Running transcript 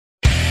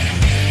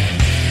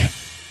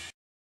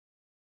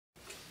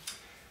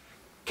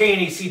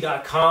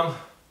knec.com.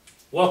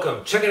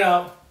 Welcome, check it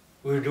out.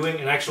 We're doing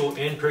an actual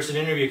in-person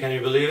interview, can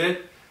you believe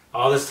it?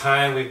 All this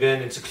time we've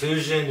been in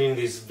seclusion doing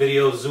these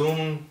video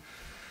Zoom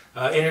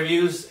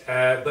interviews,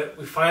 but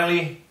we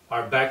finally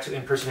are back to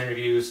in-person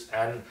interviews,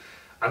 and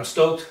I'm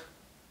stoked,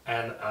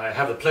 and I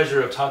have the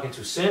pleasure of talking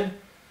to Sin.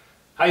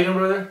 How you doing,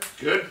 brother?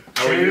 Good.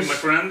 How are you, my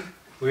friend?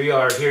 We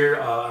are here,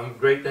 I'm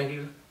great, thank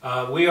you.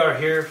 We are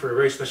here for a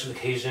very special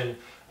occasion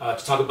to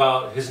talk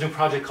about his new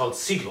project called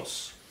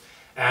Siglos.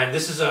 And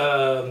this is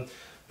a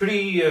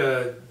pretty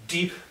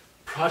deep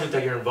project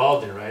that you're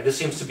involved in, right? This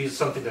seems to be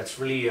something that's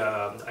really,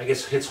 I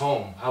guess, hits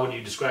home. How would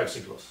you describe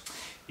Siglos?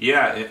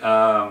 Yeah,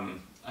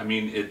 I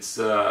mean, it's,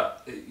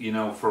 you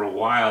know, for a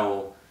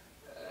while,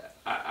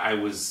 I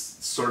was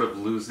sort of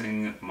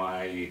losing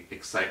my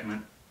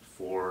excitement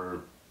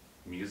for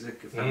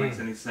music, if that makes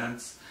any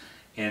sense.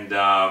 And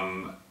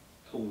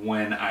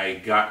when I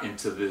got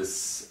into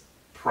this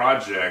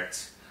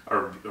project,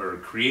 or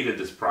created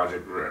this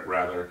project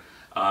rather,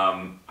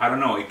 I don't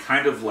know, it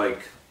kind of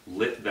like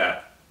lit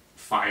that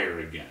fire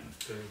again.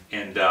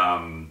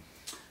 And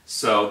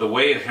so the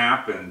way it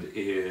happened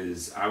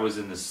is I was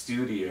in the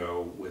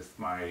studio with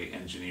my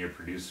engineer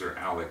producer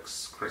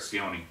Alex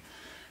Crescioni,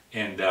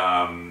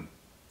 and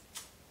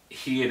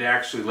he had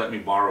actually let me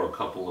borrow a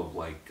couple of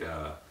like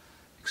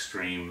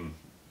extreme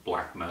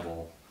black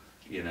metal,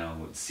 you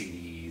know,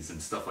 CDs and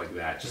stuff like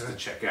that, just to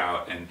check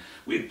out. And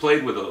we had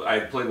played with I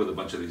had played with a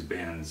bunch of these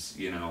bands,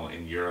 you know,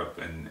 in Europe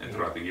and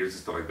throughout the years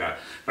and stuff like that.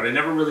 But I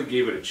never really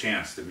gave it a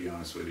chance, to be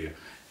honest with you.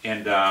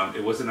 And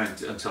it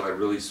wasn't until I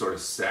really sort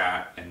of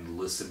sat and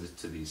listened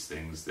to these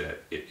things that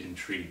it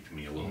intrigued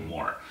me a little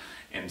more.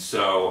 And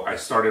so I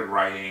started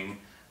writing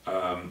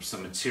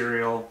some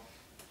material,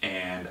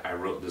 and I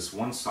wrote this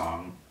one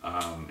song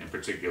in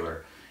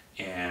particular.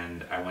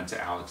 And I went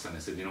to Alex and I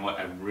said, you know what,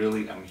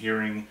 I'm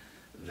hearing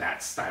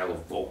that style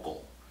of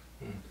vocal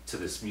to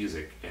this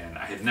music, and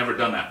I had never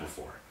done that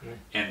before.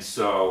 And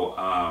so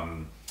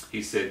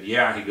he said,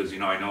 yeah, he goes, you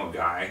know, I know a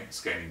guy,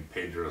 this guy named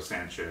Pedro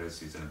Sanchez,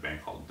 he's in a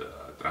band called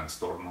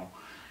TRANSTORNO,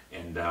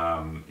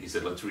 and he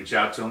said, let's reach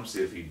out to him,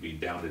 see if he'd be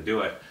down to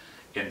do it.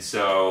 And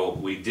so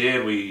we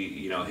did,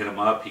 you know, hit him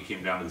up, he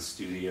came down to the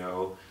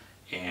studio,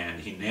 and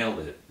he nailed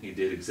it. He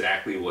did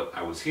exactly what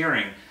I was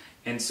hearing,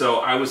 and so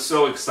I was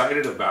so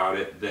excited about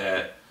it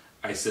that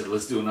I said,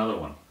 let's do another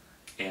one.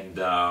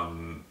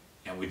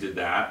 And we did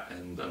that,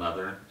 and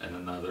another,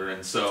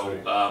 and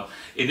so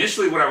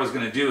initially what I was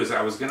going to do is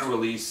I was going to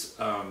release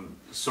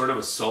sort of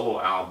a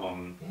solo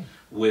album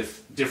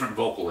with different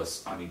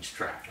vocalists on each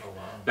track. Oh,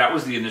 wow. That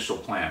was the initial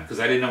plan, because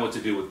I didn't know what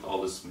to do with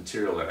all this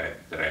material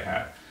that I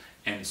had,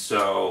 and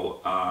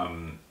so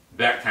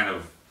that kind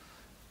of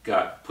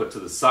got put to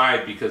the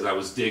side because I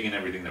was digging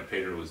everything that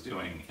Pedro was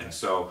doing, and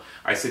so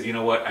I said, you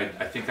know what,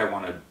 I think I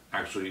want to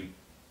actually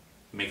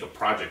make a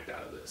project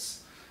out of this.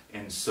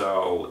 And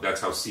so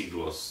that's how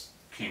Siglos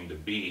came to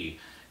be.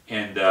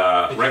 And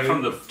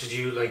did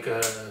you like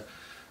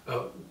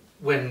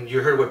when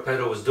you heard what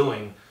Pedro was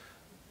doing,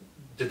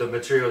 did the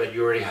material that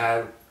you already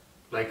had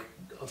like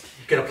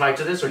get applied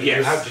to this, or did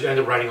you end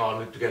up writing all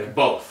of it together?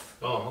 Both.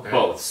 Oh, okay.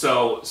 Both.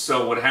 So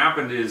what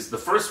happened is the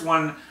first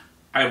one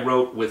I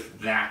wrote with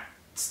that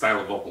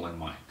style of vocal in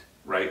mind,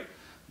 right?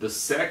 The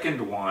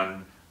second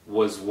one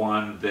was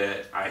one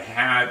that I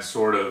had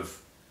sort of,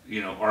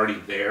 you know, already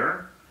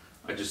there.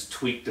 I just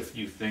tweaked a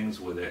few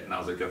things with it, and I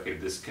was like, okay,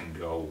 this can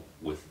go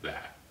with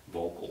that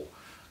vocal.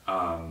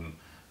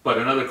 But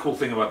another cool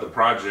thing about the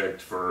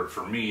project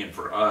for me and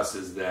for us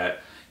is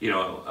that, you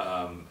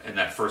know, in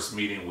that first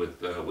meeting with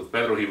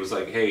Pedro, he was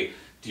like, hey,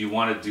 do you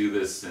want to do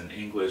this in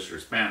English or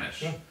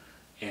Spanish?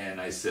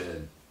 And I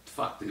said,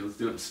 fuck, dude, let's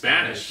do it in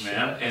Spanish,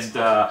 man.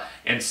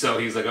 And so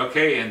he's like,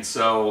 okay. And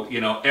so,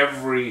 you know,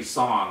 every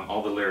song,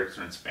 all the lyrics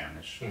are in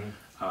Spanish.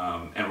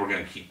 And we're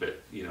going to keep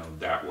it, you know,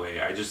 that way.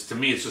 To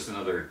me, it's just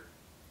another,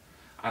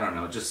 I don't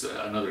know, just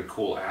another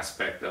cool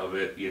aspect of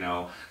it. You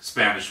know,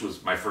 Spanish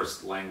was my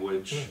first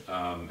language,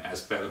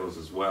 as Pedro's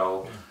as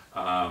well.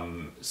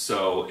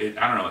 So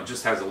I don't know, it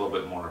just has a little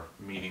bit more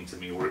meaning to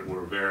me.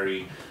 We're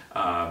very,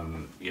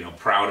 you know,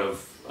 proud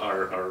of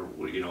our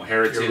you know,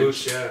 heritage. Your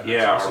roots,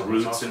 our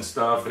roots and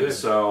stuff. And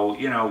so,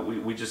 you know,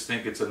 we just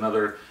think it's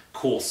another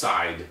cool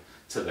side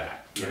to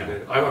that. You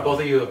know? Are both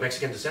of you of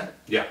Mexican descent?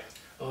 Yeah.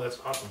 Oh, that's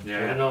awesome. Yeah. I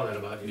didn't know that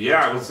about you.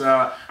 Yeah, I was.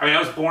 I mean, I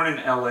was born in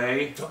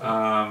LA,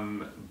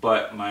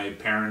 but my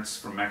parents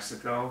from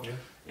Mexico,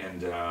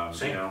 and you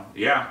know,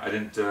 I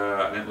didn't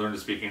learn to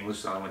speak English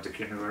until I went to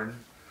kindergarten.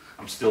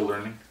 I'm still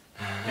learning,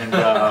 and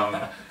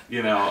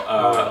you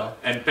know,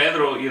 and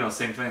Pedro, you know,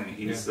 same thing.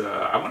 He's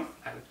I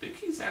think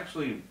he's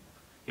actually,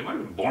 he might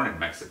have been born in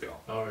Mexico.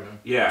 Oh, really?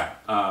 Yeah.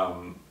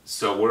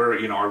 So we're,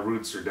 you know, our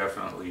roots are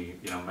definitely,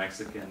 you know,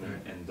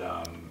 Mexican, and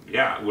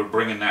yeah, we're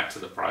bringing that to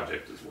the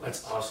project as well.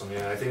 That's awesome.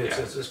 Yeah, I think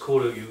it's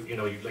cool to you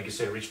know, like you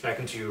said, reach back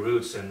into your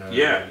roots and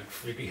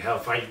maybe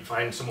help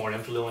find some more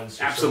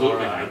influence.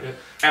 Absolutely,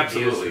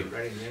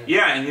 absolutely.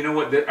 Yeah, and you know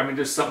what? I mean,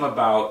 there's something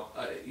about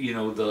you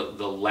know,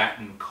 the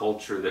Latin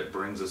culture that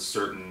brings a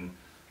certain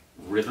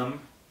rhythm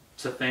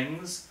to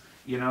things.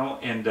 you know,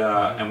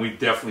 and we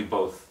definitely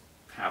both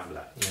have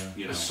that. Yeah.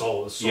 You know, the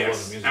soul yes, of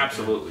the music.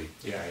 absolutely.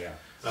 Yeah.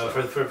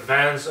 For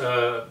fans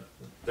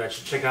that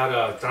should check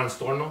out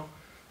TRANSTORNO,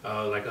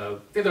 I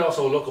think they're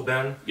also a local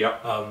band.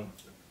 Yep.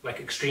 Like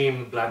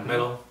extreme black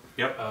metal.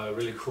 Yep.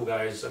 Really cool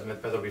guys. I've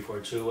met Pedro before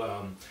too.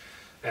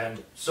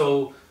 And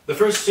so the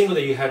first single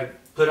that you had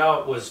put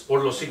out was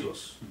Para Los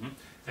Siglos.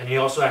 And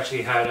you also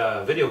actually had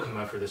a video come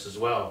out for this as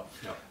well.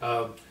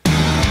 Yep.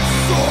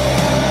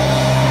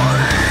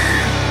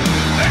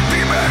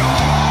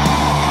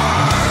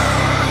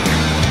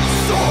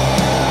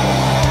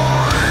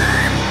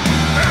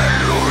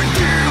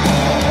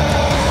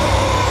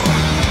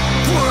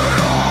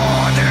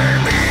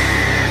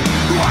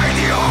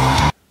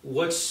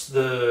 What's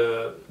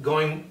the,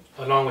 going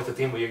along with the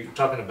theme where you're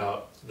talking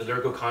about, the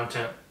lyrical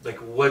content, like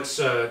what's,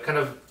 kind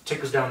of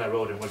take us down that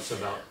road and what's it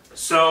about?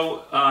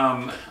 So,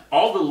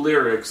 all the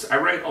lyrics, I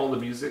write all the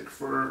music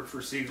for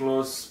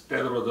Siglos.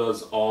 Pedro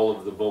does all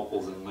of the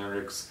vocals and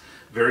lyrics.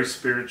 Very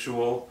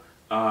spiritual.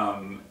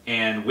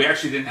 And we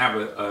actually didn't have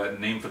a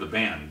name for the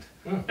band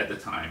at the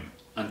time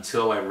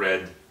until I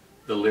read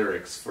the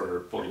lyrics for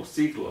Para Los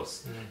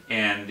Siglos.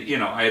 And, you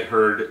know, I had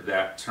heard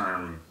that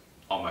term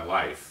all my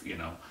life, you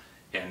know.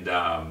 And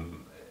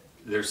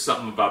there's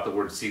something about the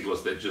word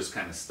Siglos that just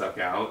kind of stuck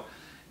out.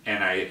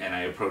 And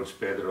I approached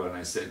Pedro and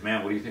I said,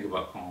 man, what do you think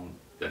about calling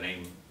the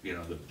name, you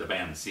know, the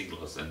band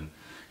Siglos? And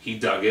he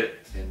dug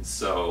it, and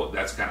so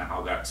that's kind of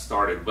how that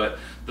started. But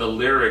the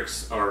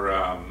lyrics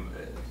are,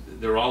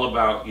 they're all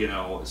about, you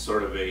know,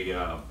 sort of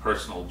a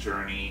personal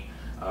journey,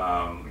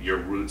 your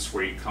roots,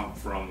 where you come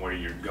from, where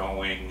you're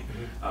going,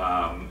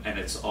 and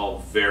it's all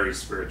very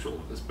spiritual.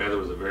 Because Pedro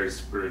was a very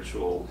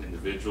spiritual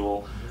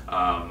individual,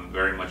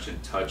 very much in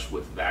touch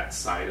with that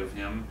side of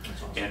him.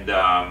 Awesome.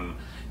 And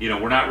you know,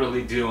 we're not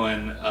really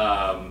doing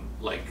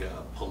like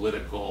a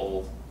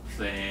political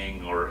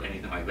thing or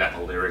anything like that in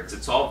the lyrics.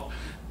 It's all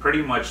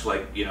pretty much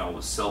like, you know,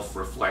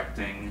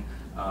 self-reflecting,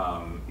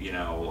 you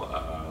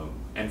know,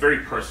 and very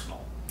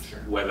personal. Sure.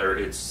 Whether Whether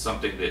it's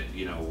something that,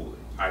 you know,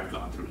 I've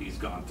gone through, he's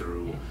gone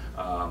through,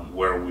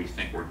 where we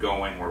think we're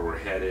going, where we're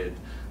headed,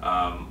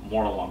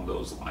 more along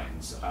those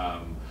lines.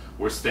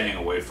 We're staying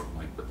away from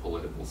like the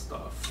political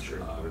stuff, sure.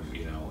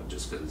 You know,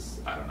 just because,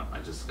 I don't know,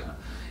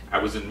 I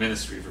was in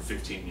ministry for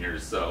 15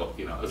 years, so,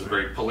 you know, it was a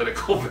very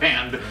political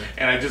band,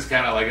 and I just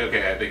kind of like,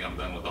 okay, I think I'm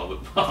done with all the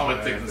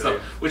politics and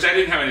stuff, which I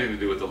didn't have anything to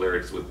do with the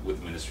lyrics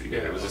with ministry. Yeah,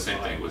 it was the same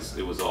thing.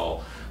 It was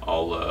all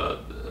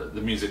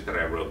the music that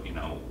I wrote, you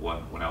know,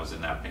 when I was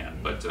in that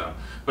band.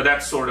 But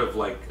that's sort of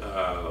like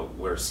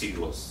where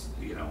Siglos,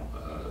 you know,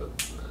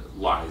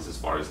 lies as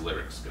far as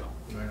lyrics go.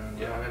 Right on,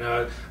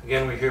 yeah. And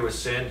again, we're here with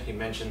Sin. He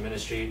mentioned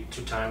ministry,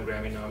 2-time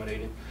Grammy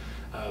nominated.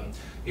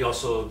 He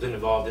also been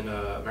involved in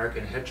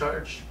American Head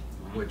Charge,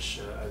 which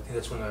I think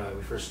that's when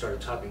we first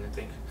started talking, I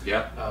think.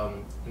 Yeah.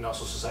 And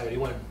also Society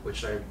One,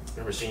 which I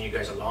remember seeing you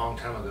guys a long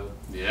time ago.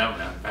 Yeah,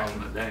 man, back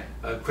in the day.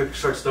 A quick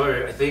short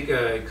story. I think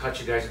I caught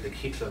you guys at the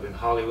Key Club in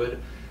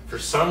Hollywood. For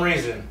some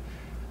reason,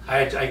 I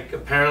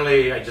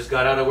apparently just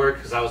got out of work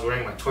because I was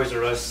wearing my Toys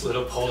R Us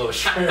little polo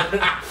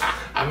shirt.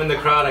 I'm in the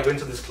crowd. I go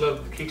into this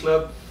club, the Key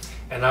Club,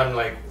 and I'm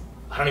like,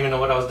 I don't even know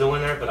what I was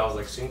doing there, but I was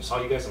like,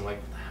 saw you guys. I'm like,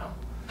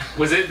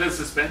 was it the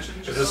Suspension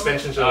show? The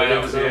Suspension show. Oh,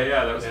 that was,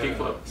 that was Key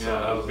Club. So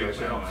that was a big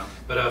show, man.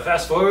 But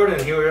fast forward,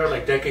 and here we are,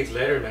 like decades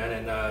later, man,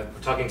 and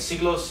we're talking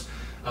Siglos,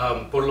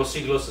 Para Los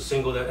Siglos, a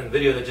single and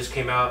video that just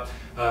came out.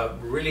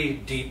 Really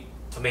deep,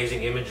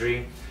 amazing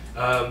imagery.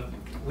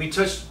 We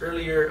touched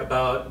earlier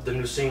about the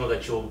new single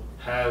that you'll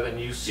have, and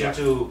you seem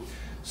to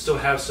still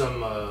have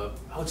some,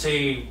 I would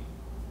say,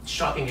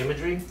 shocking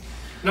imagery.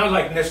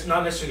 Not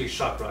necessarily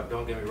shock rock.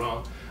 Don't get me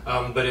wrong.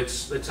 But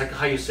it's like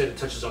how you said, it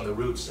touches on the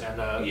roots. And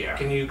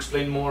can you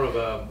explain more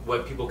of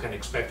what people can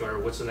expect, or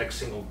what's the next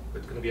single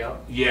that's going to be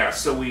out? Yeah,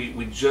 so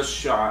we just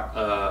shot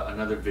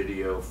another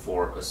video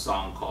for a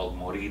song called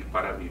Morir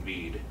Para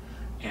Vivir,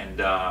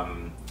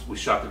 and we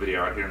shot the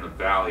video out here in the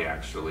Valley,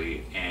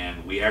 actually,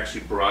 and we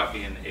actually brought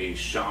in a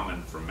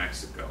shaman from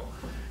Mexico,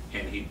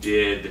 and he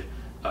did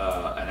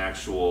an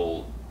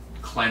actual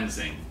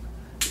cleansing,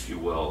 if you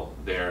will,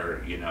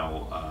 there, you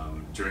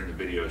know, during the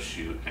video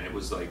shoot, and it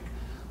was like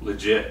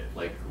legit,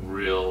 like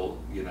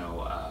real, you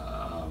know.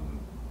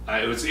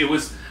 It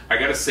was. I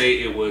gotta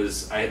say, it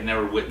was. I had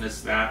never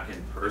witnessed that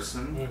in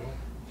person,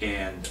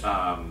 and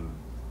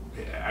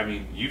I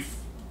mean,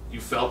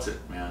 you felt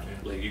it, man.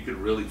 Like you could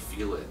really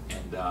feel it,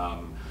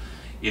 and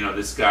you know,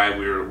 this guy.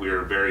 We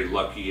were very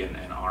lucky and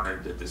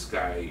honored that this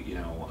guy, you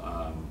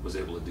know, was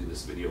able to do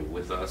this video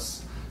with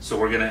us. So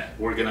we're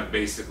gonna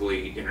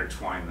basically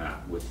intertwine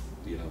that with,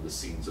 you know, the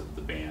scenes of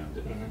the band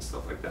and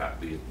stuff like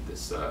that.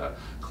 This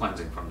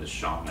cleansing from this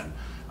shaman.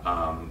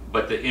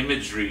 But the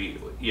imagery,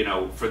 you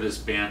know, for this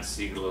band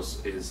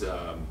Siglos is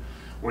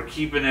we're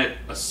keeping it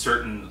a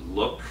certain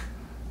look,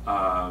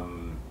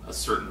 a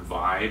certain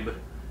vibe,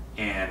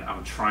 and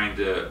I'm trying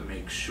to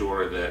make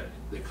sure that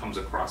it comes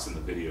across in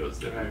the videos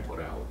that we put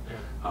out.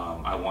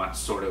 I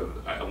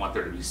want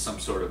there to be some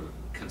sort of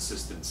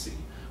consistency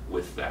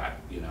with that,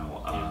 you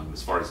know,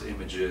 as far as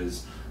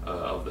images,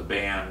 of the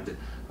band,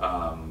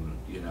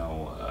 you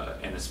know,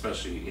 and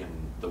especially in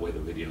the way the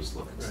videos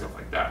look and stuff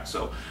like that.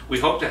 So we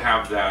hope to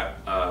have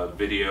that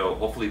video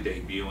hopefully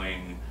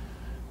debuting,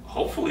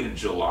 hopefully in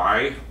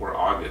July or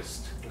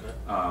August.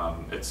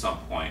 At some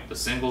point. The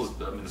singles,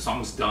 I mean, the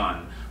song's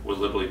done. We're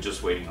literally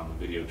just waiting on the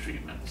video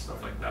treatment and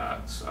stuff like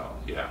that. So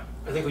yeah.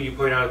 I think when you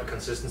point out the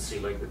consistency,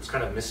 like it's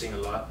kind of missing a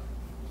lot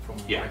from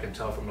what I can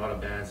tell from a lot of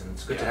bands, and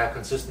it's good to have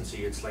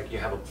consistency. It's like you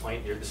have a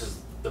point here. This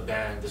is the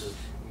band. This is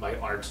my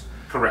art.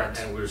 Correct.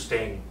 And we're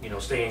staying, you know,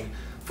 staying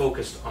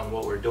focused on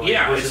what we're doing.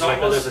 Yeah, it's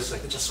like others, it's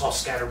like it's just all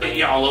scattered.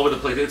 Yeah, all over the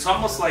place. It's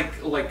almost like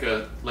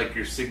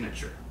your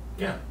signature.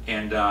 Yeah.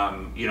 And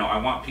you know, I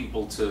want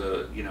people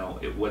to, you know,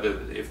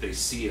 if they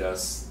see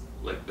us,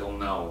 like they'll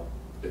know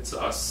it's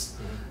us.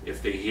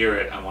 If they hear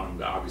it, I want them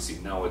to obviously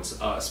know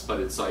it's us. But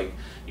it's like,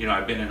 you know,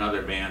 I've been in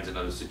other bands and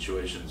other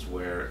situations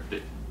where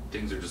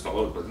things are just all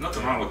over the place.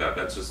 Nothing wrong with that.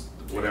 That's just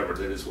whatever.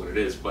 It is what it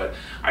is. But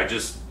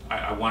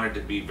I wanted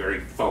to be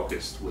very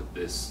focused with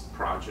this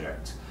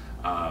project.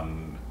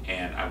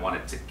 And I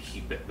wanted to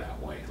keep it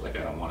that way. Like,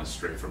 I don't want to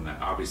stray from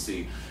that.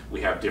 Obviously,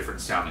 we have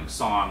different sounding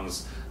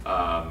songs.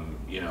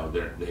 You know,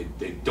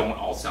 they don't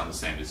all sound the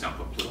same. They sound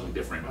completely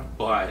different.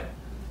 But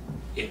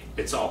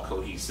it's all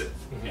cohesive,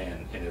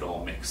 and it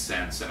all makes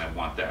sense. And I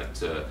want that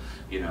to,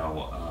 you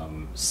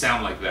know,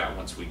 sound like that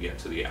once we get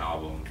to the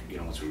album. You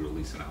know, once we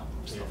release an album,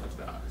 stuff like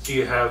that. Do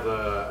you have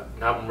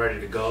an album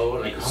ready to go?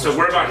 Like, so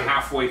we're about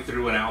halfway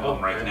through an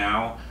album right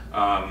now.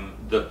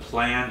 The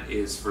plan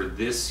is for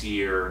this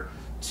year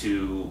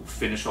to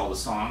finish all the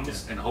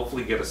songs and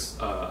hopefully get us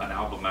an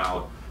album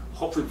out,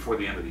 hopefully before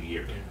the end of the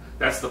year.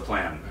 That's the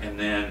plan. And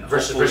then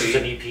versus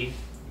an EP.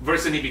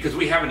 Versus an EP, because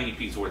we have an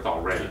EP's worth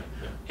already,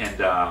 and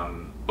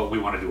but we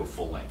want to do a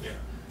full length.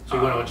 So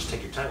you want to just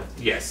take your time with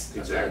it. Yes,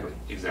 exactly.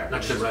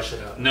 Not just rush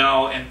it out.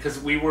 No, and because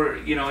we were,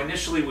 you know,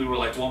 initially we were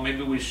like, well,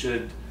 maybe we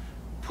should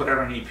put out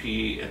an EP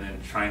and then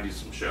try and do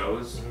some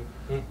shows,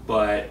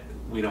 but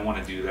we don't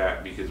want to do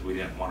that because we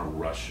didn't want to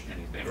rush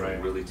anything. We're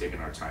really taking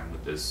our time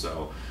with this,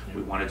 so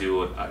we want to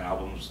do an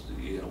album's,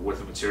 you know,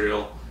 worth of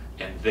material,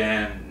 and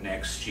then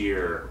next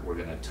year we're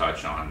going to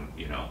touch on,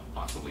 you know,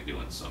 possibly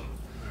doing some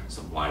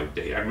live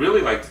date. I'd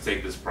really like to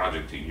take this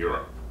project to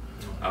Europe.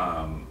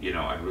 You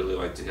know, I'd really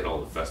like to hit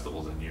all the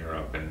festivals in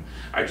Europe, and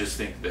I just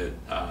think that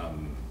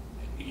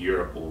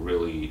Europe will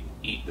really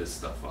eat this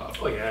stuff up.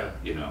 Oh yeah.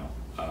 You know.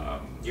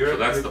 Europe, so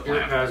that's the plan.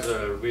 Europe has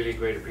a really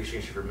great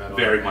appreciation for metal.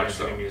 Very much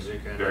so.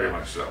 Music, and, very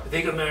much so. I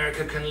think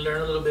America can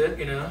learn a little bit,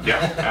 you know.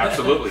 Yeah,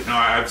 absolutely. No,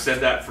 I've said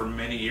that for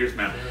many years,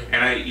 man.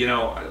 And I, you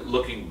know,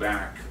 looking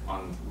back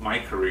on my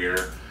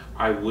career,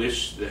 I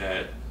wish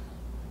that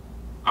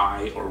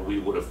we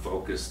would have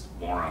focused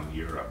more on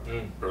Europe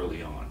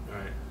early on.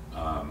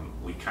 Right.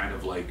 We kind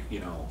of like, you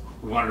know,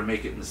 we wanted to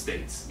make it in the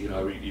States. You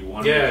know, you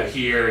want to make it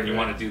here, and you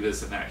want to do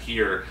this and that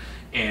here.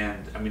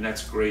 And I mean,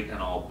 that's great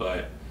and all,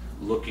 but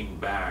looking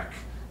back,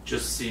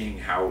 just seeing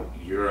how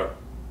Europe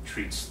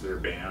treats their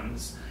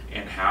bands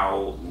and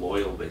how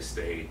loyal they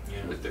stay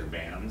with their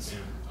bands,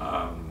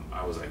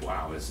 I was like,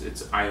 wow,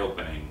 it's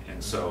eye-opening.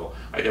 And so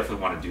I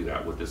definitely want to do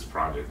that with this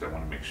project. I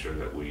want to make sure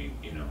that we,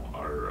 you know,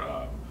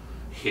 are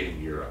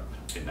hitting Europe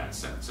in that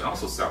sense, and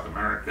also South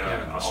America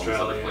and Australia,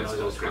 all these other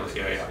places.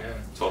 Australia,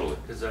 totally.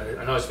 Because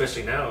I know,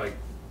 especially now, like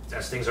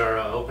as things are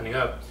opening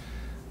up,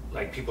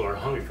 like people are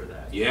hungry for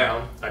that. Yeah, you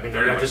know? I mean,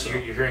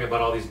 you're hearing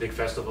about all these big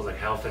festivals like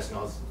Hellfest and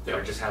all that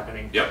are just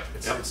happening.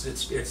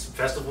 It's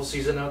festival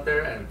season out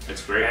there, and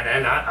it's great.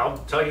 And I'll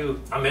tell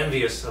you, I'm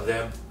envious of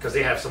them because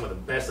they have some of the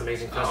best,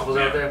 amazing festivals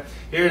out there.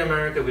 Here in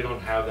America, we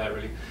don't have that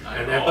really.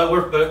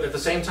 But at the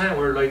same time,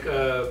 we're like.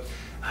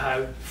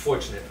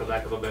 Fortunate, for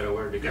lack of a better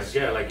word, because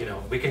like, you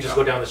know, we can just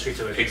go down the street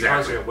to a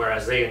concert,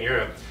 whereas they in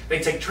Europe, they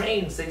take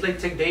trains, they like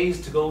take days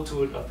to go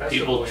to a festival.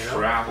 People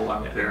travel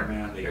out there,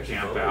 man. They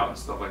camp out and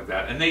stuff like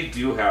that, and they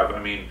do have. I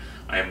mean,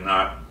 I am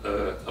not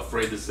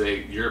afraid to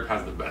say Europe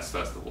has the best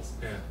festivals.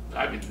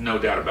 I mean, no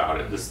doubt about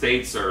it. The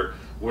States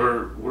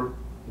we're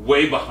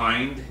way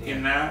behind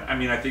in that. I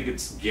mean, I think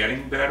it's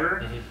getting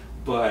better,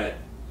 but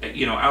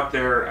you know, out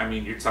there, I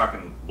mean, you're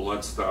talking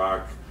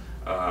Bloodstock.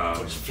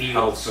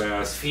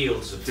 Hellfest,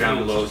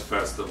 Download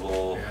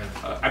Festival.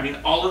 I mean,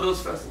 all of those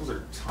festivals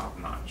are top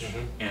notch,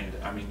 and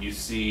I mean, you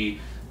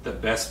see the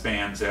best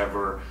bands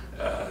ever.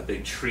 They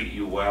treat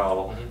you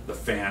well. The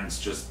fans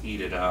just eat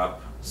it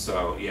up.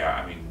 So yeah,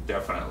 I mean,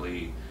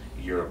 definitely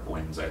Europe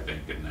wins. I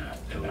think in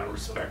that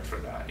respect for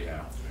that.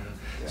 Yeah.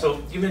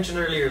 So you mentioned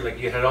earlier, like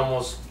you had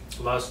almost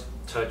lost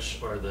touch,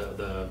 or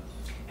the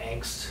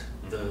angst,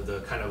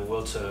 the kind of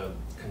will to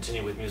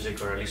continue with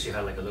music, or at least you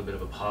had like a little bit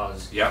of a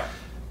pause. Yeah.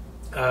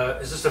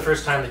 Is this the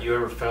first time that you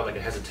ever felt like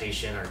a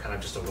hesitation or kind of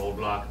just a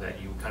roadblock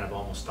that you kind of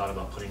almost thought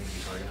about putting the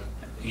guitar down?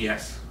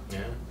 Yes.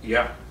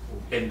 Yeah.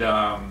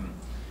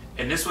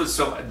 And this was,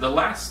 so the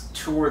last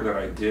tour that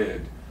I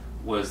did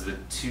was the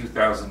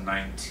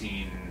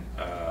 2019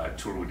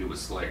 tour we did with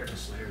Slayer.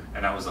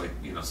 And that was like,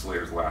 you know,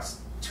 Slayer's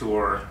last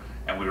tour,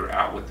 and we were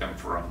out with them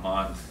for a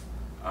month,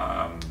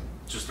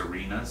 just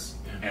arenas,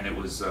 and it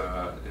was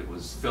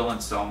Phil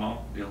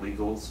Anselmo, the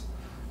Illegals,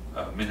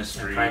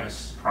 Ministry,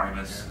 Primus,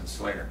 and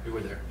Slayer. We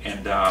were there.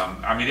 And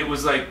I mean, it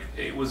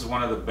was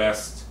one of the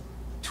best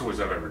tours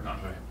I've ever done.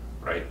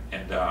 Right?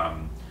 And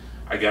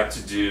I got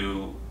to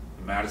do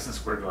Madison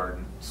Square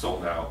Garden,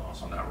 sold out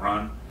on that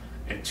run,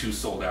 and 2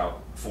 sold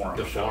out forum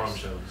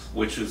shows,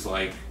 which was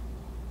like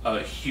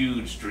a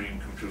huge dream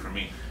come true for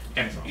me.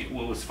 And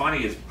what was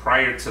funny is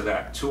prior to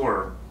that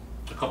tour,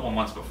 a couple of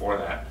months before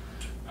that,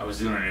 I was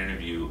doing an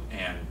interview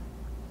and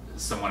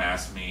someone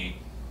asked me,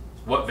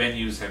 what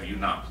venues have you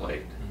not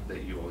played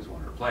that you always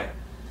wanted to play?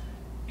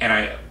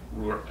 And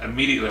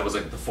immediately I was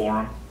like, the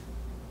Forum,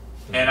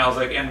 and I was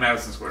like, and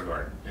Madison Square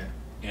Garden.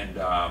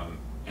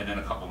 And then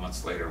a couple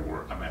months later,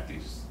 I'm at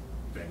these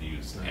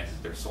venues and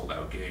they're sold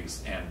out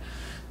gigs. And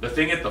the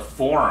thing at the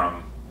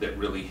Forum that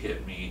really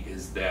hit me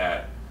is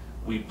that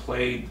we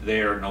played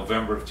there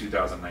November of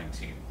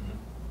 2019.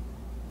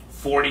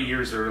 40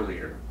 years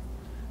earlier,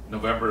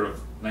 November of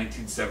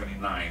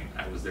 1979,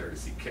 I was there to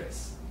see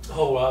Kiss.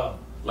 Oh, wow.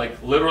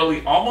 Like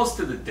literally almost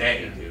to the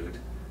day, dude.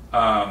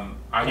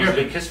 You're a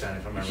big Kiss fan,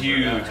 if I remember.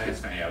 Huge Kiss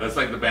fan, yeah. That's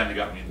like the band that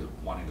got me into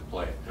wanting to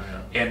play.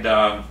 And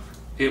I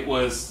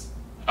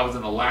was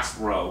in the last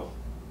row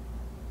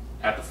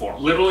at the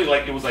Forum. Literally,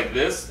 like it was like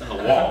this and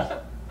the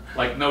wall.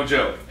 Like no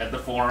joke, at the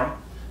Forum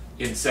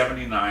in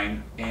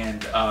 '79,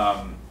 and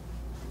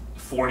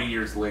 40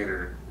 years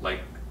later,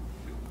 like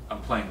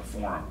I'm playing the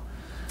Forum.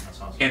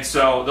 That's awesome. And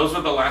so those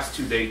were the last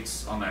 2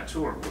 dates on that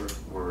tour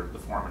were the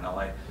Forum in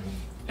LA.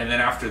 And then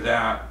after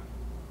that,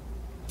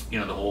 you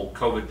know, the whole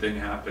COVID thing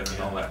happened and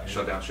all that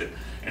shutdown shit.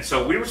 And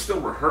so we were still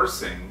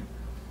rehearsing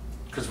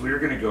because we were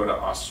going to go to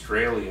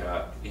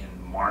Australia in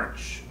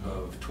March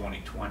of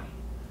 2020.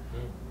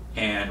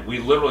 And we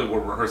literally were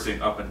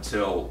rehearsing up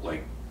until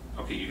like,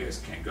 okay, you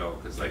guys can't go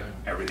because like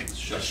everything's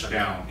shut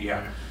down.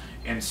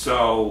 And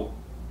so,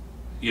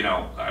 you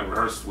know, I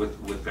rehearsed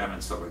with them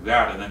and stuff like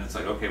that. And then it's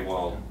like, okay,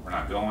 well, we're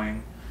not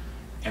going.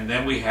 And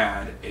then we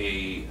had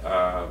a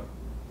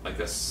like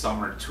a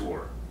summer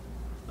tour.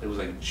 It was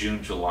like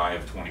June, July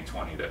of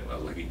 2020,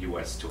 that like a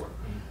U.S. tour.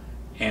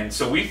 And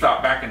so we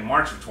thought back in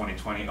March of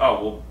 2020,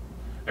 oh, well,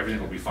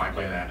 everything will be fine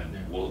by then,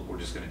 and we're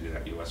just going to do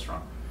that U.S.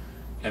 run.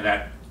 And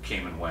that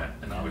came and went,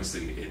 and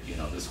obviously, you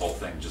know, this whole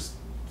thing just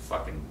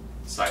fucking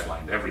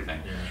sidelined everything.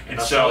 And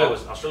Australia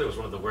was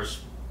one of the worst.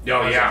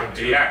 Oh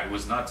yeah, it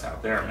was nuts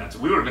out there, man. So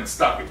we would have been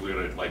stuck if we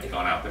would have like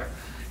gone out there.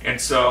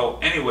 And so,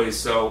 anyway,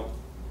 so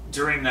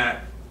during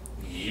that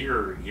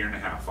year and a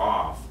half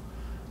off,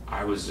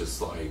 I was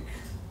just like,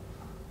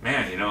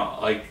 man, you know,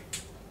 like,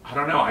 I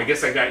don't know. I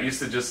guess I got used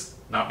to just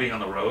not being on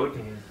the road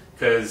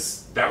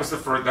because that's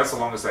the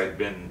longest I'd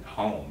been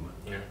home,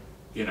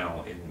 you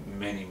know, in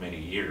many, many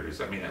years.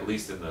 I mean, at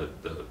least in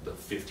the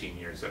 15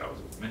 years that I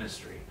was with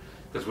Ministry,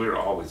 because we were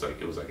always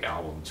like, it was like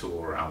album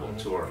tour.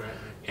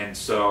 And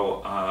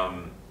so,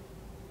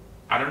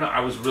 I don't know, I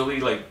was really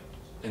like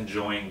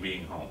enjoying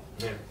being home.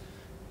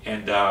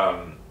 And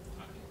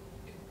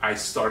I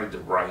started to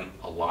write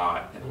a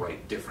lot and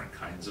write different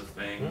kinds of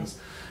things.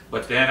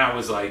 But then I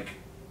was like,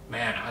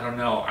 man, I don't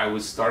know. I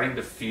was starting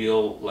to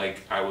feel like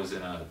I was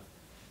in a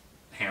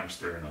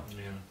hamster in a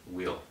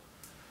wheel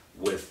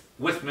with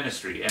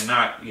Ministry, and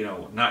not, you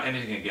know, not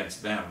anything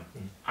against them.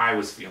 I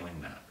was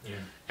feeling that.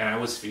 And I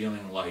was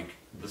feeling like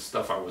the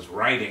stuff I was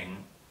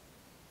writing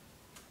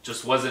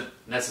just wasn't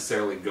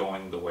necessarily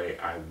going the way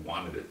I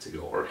wanted it to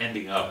go, or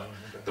ending up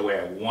the way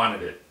I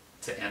wanted it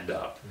to end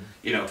up.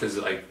 You know, because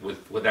like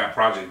with that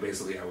project,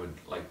 basically I would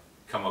like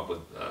come up with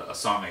a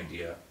song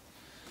idea,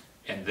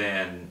 and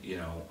then, you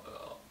know,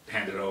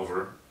 hand it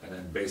over, and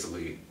then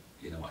basically,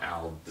 you know,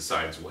 Al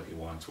decides what he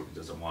wants, what he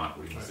doesn't want,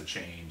 what he wants to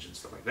change and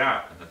stuff like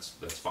that, and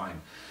that's fine.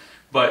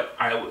 But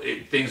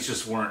things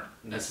just weren't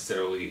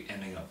necessarily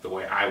ending up the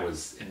way I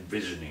was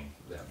envisioning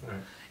them.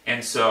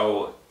 And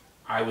so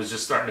I was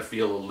just starting to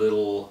feel a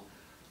little,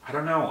 I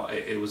don't know,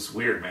 it was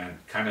weird, man,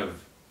 kind of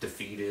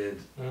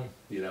defeated,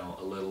 you know,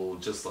 a little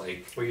just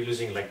like... Were you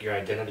losing like your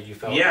identity, you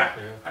felt? Yeah.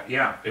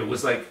 It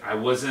was like,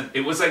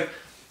 it was like,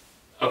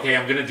 okay,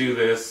 I'm going to do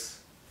this,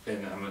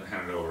 and I'm going to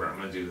hand it over, I'm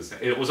going to do this.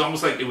 It was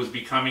almost like it was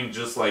becoming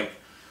just like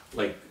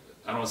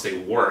I don't want to say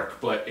work,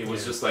 but it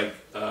was just like,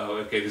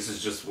 okay, this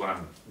is just what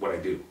I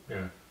do.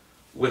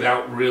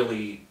 Without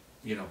really,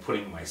 you know,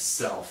 putting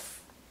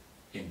myself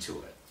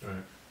into it.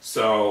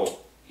 So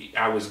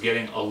I was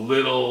getting a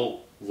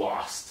little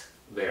lost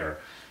there.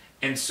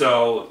 And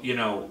so, you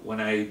know,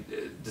 when I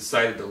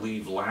decided to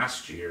leave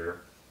last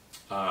year,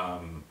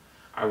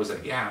 I was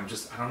like, yeah,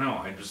 I don't know,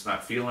 I'm just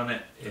not feeling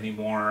it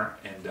anymore.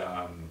 And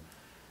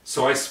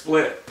so I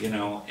split, you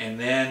know, and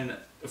then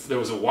there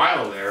was a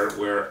while there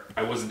where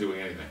I wasn't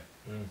doing anything.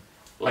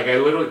 Like I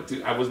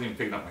wasn't even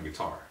picking up my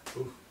guitar.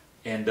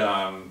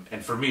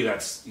 And for me,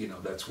 that's, you know,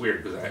 that's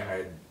weird because I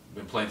had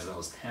been playing since I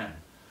was 10.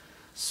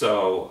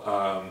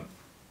 So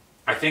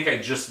I think I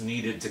just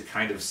needed to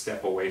kind of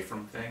step away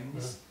from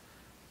things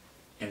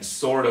and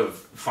sort of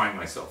find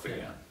myself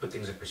again. Put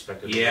things in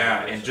perspective.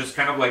 Yeah, and just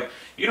kind of like,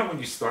 you know, when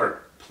you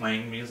start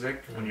playing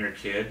music when you're a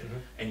kid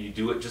and you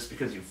do it just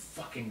because you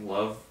fucking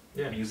love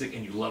music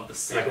and you love the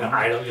sound.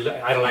 Like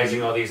you're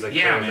idolizing all these like,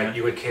 man. like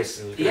you would Kiss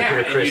and and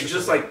you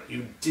just like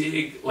you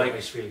dig like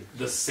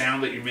the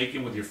sound that you're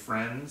making with your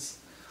friends.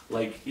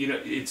 Like, you know,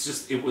 it's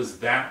just, it was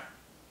that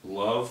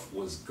love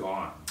was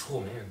gone. Oh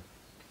man.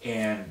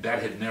 And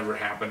that had never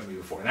happened to me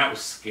before. And that was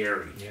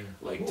scary,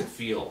 like to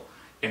feel.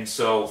 And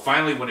so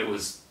finally when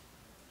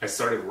I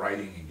started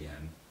writing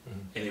again,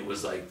 and it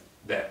was like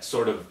that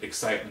sort of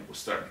excitement was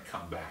starting to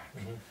come back.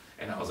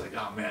 And I was like,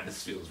 oh man,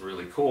 this feels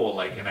really cool.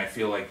 Like, and I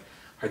feel like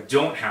I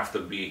don't have to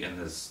be in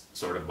this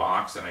sort of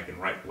box, and I can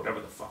write whatever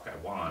the fuck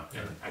I want,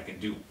 and I can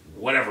do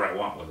whatever I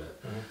want with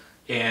it.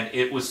 And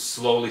it was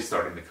slowly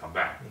starting to come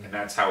back, and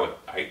that's how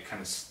I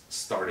kind of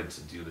started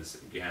to do this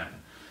again.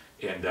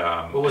 And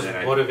what was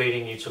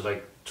motivating you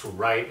to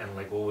write, and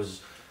like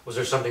was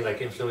there something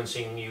like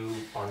influencing you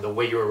on the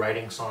way you were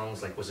writing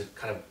songs? Like was it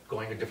kind of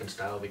going a different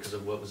style because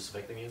of what was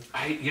affecting you?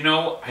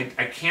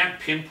 I can't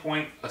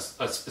pinpoint a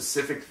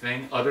specific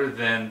thing other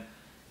than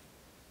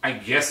I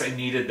guess I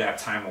needed that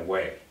time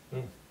away.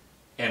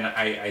 And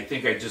I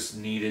think I just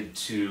needed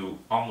to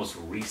almost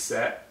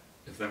reset,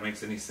 if that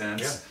makes any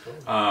sense. Yeah,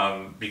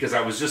 totally. Because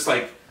I was just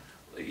like,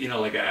 you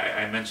know, like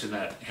I mentioned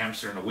that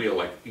hamster in a wheel,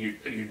 like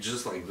you're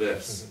just like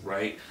this,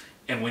 right?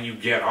 And when you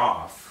get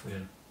off,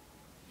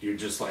 you're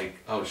just like,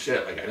 oh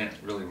shit, like I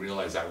didn't really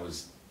realize I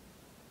was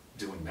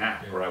doing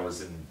that, or I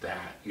was in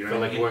that. You know,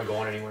 felt like you weren't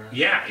going anywhere.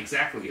 Yeah,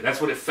 exactly.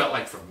 That's what it felt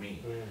like for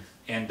me.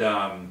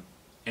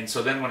 And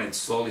so then when it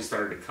slowly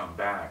started to come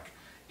back,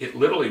 it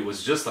literally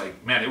was just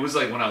like, man, it was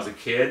like when I was a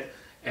kid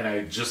and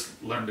I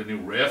just learned a new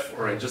riff,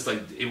 or I just like,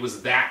 it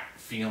was that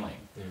feeling.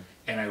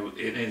 And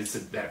it's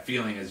that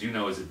feeling, as you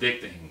know, is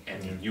addicting,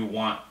 and you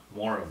want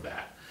more of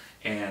that.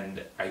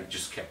 And I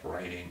just kept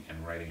writing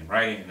and writing and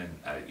writing, and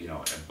then, you know,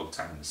 and booked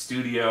time in the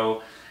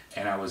studio,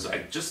 and I was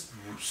like just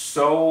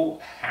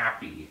so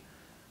happy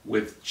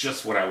with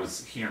just what I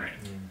was hearing.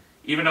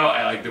 Even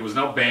though there was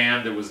no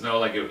band, there was no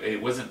like,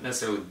 it wasn't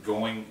necessarily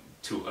going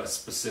to a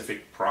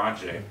specific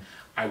project.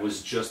 I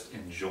was just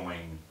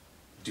enjoying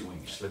doing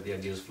it. Just let the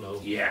ideas flow.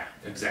 Yeah,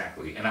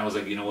 exactly. And I was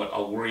like, you know what,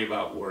 I'll worry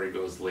about where it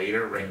goes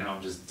later. Right now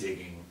I'm just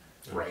digging,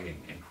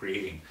 writing, and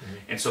creating.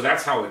 And so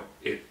that's how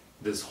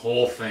this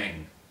whole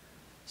thing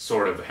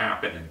sort of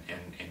happened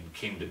and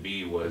came to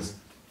be, was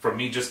for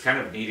me just kind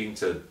of needing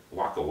to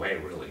walk away,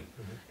 really,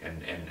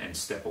 and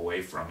step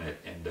away from it.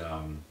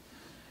 And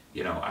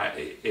you know,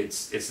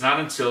 it's not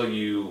until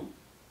you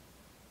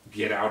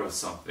get out of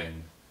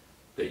something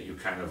that you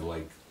kind of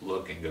like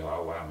look and go,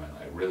 oh wow, man,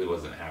 I really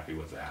wasn't happy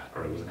with that,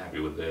 or I wasn't happy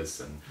with this.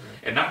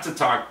 And not to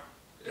talk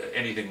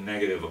anything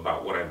negative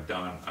about what I've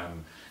done.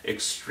 I'm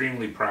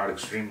extremely proud,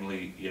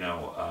 extremely, you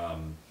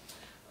know,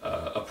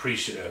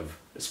 appreciative,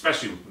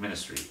 especially with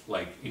ministry.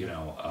 Like, you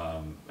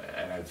know,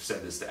 and I've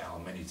said this to Al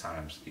many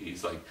times.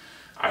 He's like,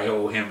 I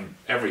owe him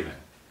everything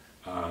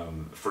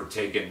for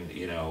taking,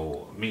 you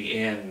know, me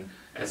in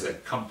as a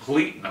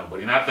complete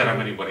nobody. Not that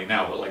I'm anybody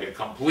now, but like a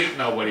complete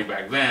nobody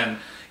back then,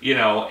 you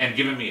know, and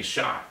giving me a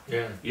shot.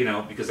 You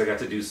know, because I got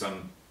to do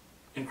some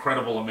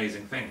incredible,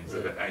 amazing things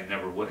that I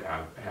never would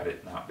have had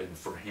it not been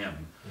for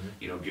him,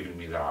 you know, giving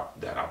me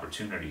that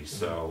opportunity.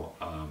 So,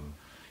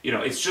 you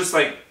know, it's just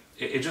like,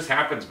 it just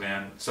happens,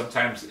 man.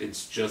 Sometimes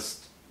it's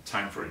just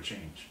time for a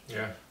change.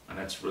 And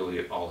that's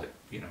really all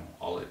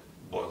it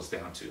boils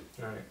down to.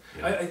 Right.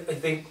 You know? I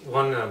think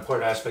one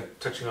important aspect,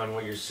 touching on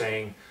what you're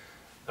saying,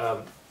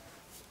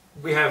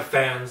 we have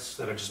fans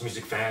that are just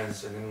music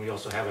fans, and then we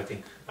also have,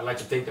 I like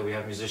to think that we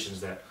have musicians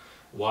that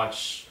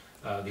watch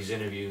these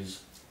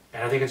interviews,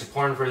 and I think it's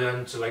important for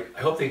them to, like,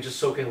 I hope they just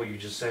soak in what you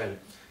just said.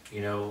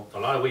 You know, a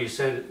lot of what you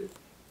said,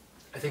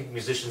 I think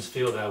musicians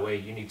feel that way.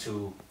 You need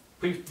to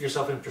put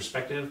yourself in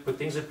perspective, put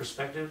things in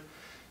perspective.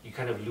 You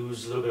kind of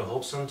lose a little bit of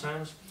hope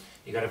sometimes.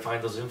 You got to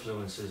find those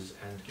influences,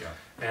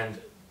 and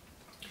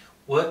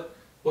what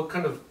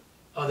kind of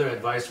other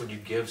advice would you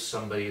give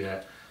somebody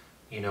that,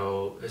 you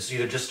know, is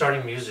either just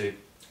starting music,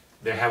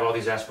 they have all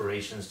these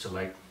aspirations to,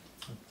 like,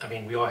 I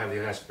mean, we all have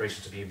the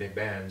aspirations to be big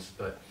bands,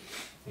 but,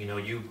 you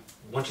know,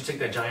 once you take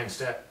that giant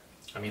step,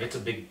 I mean, it's a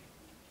big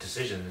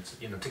decision. It's,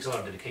 you know, it takes a lot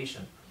of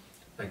dedication.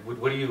 Like,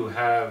 what do you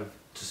have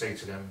to say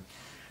to them?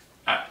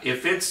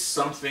 If it's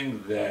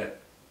something that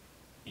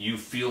you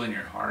feel in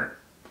your heart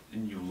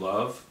and you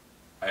love,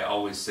 I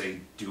always say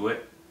do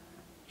it,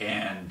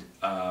 and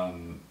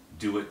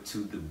do it to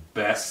the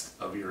best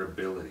of your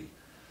ability.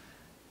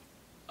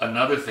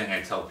 Another thing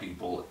I tell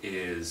people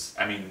is,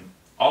 I mean,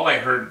 all I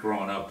heard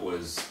growing up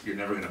was, you're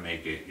never going to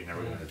make it, you're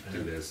never going to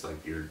do this,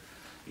 like, you're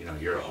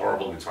a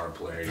horrible guitar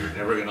player, you're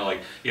never going to,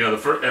 like, you know,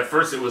 at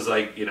first it was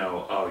like, you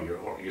know,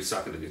 oh, you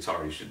suck at the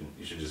guitar, you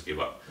should just give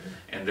up.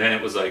 And then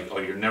it was like, oh,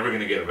 you're never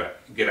going to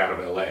get out of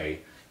LA,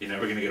 you're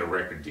never going to get a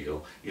record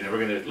deal, you're never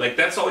going to, like,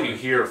 that's all you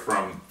hear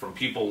from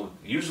people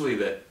usually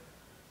that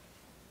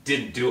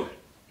didn't do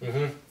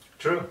it.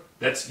 True.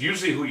 That's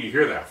usually who you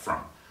hear that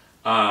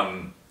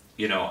from.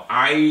 You know,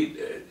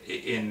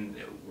 in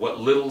what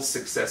little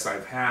success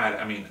I've had,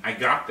 I mean, I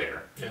got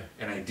there,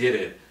 and I did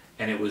it,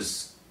 and it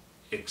was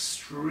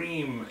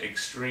extreme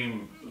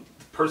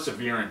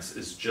perseverance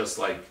is just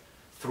like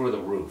through the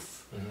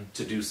roof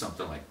to do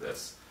something like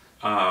this.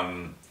 You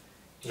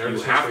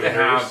Nervousness, have to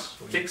have nervous?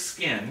 thick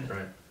skin.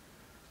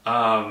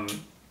 Right.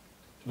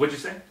 What'd you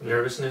say?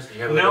 Nervousness?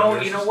 You have No,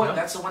 you know what? No?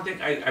 That's the one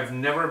thing. I've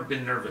never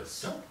been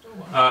nervous. No?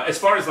 Oh, wow. As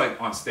far as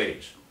like on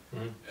stage.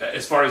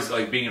 As far as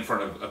like being in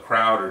front of a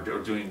crowd or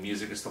doing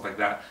music and stuff like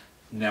that,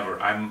 never.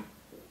 I'm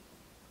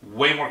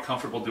way more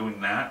comfortable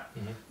doing that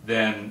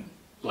than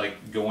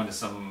like going to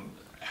some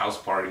house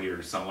party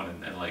or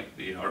someone and like,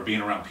 you know, or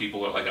being around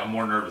people. Or like, I'm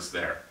more nervous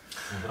there.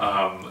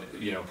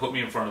 You know, put me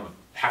in front of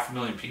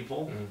 500,000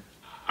 people,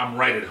 I'm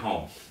right at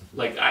home.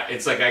 Like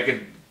it's like I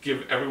could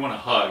give everyone a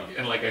hug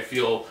and like I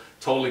feel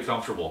totally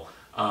comfortable.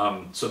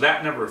 So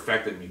that never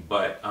affected me.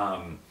 But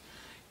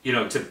you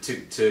know,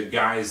 to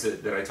guys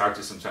that I talk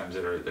to sometimes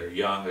that are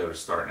young, that are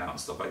starting out and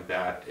stuff like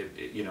that,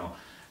 you know,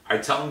 I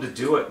tell them to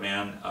do it,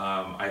 man.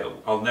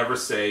 I'll never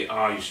say,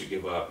 oh, you should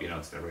give up. You know,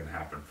 it's never going to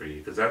happen for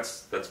you, because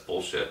that's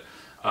bullshit.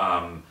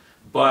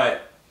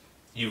 But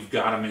you've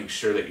got to make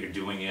sure that you're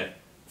doing it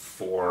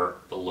for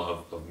the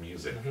love of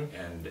music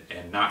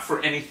and not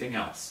for anything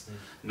else.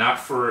 Not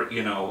for,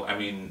 you know, I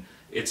mean,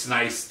 it's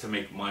nice to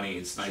make money.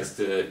 It's nice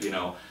to, you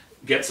know,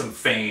 get some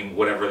fame,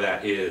 whatever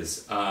that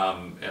is,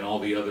 and all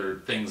the other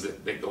things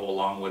that go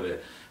along with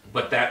it.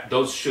 But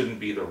those shouldn't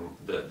be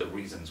the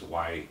reasons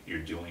why you're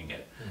doing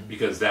it,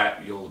 because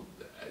that you'll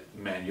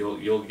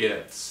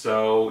get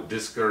so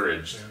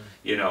discouraged,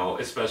 you know,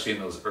 especially in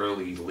those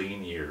early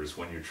lean years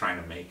when you're trying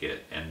to make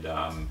it. And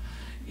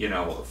you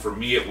know, for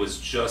me, it was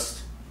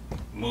just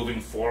moving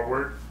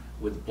forward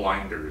with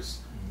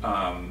blinders,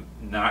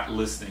 not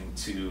listening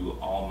to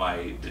all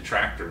my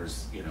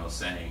detractors, you know,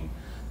 saying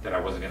that I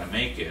wasn't going to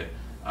make it,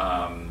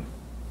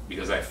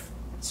 because I've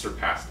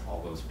surpassed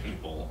all those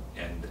people,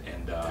 and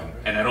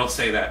I don't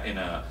say that in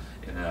a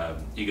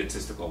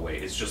egotistical way.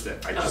 It's just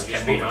that I just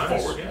kept moving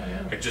forward.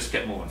 I just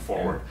kept moving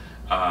forward.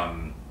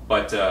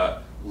 But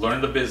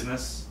learn the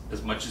business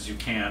as much as you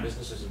can.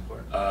 Business is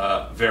important.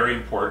 Very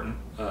important.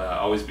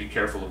 Always be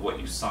careful of what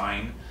you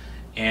sign.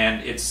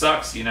 And it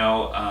sucks, you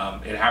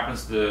know. It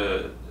happens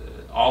to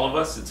all of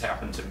us. It's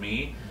happened to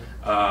me.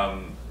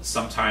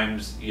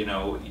 Sometimes, you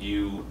know,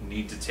 you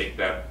need to take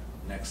that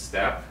next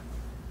step,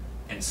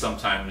 and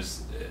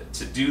sometimes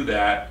to do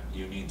that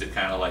you need to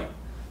kind of like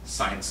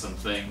sign some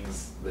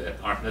things that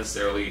aren't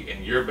necessarily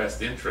in your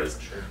best interest,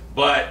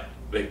 but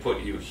they put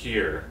you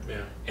here,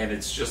 and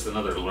it's just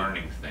another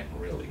learning thing,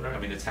 really. I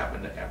mean, it's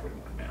happened to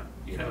everyone, man,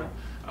 you know.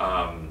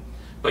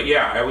 But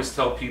yeah, I always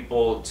tell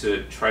people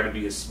to try to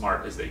be as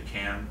smart as they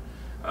can.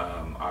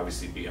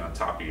 Obviously be on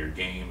top of your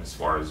game as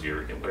far as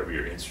whatever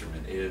your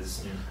instrument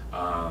is,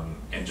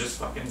 and just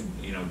fucking,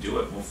 you know, do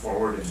it, move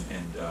forward,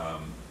 and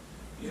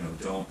you know,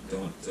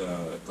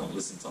 don't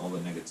listen to all the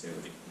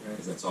negativity,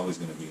 because that's always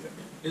going to be there.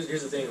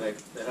 Here's the thing, like,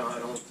 that I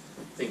don't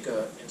think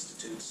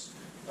institutes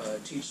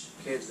teach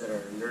kids that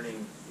are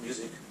learning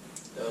music.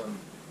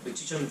 They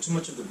teach them too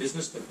much of the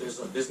business, but there's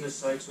a business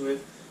side to it.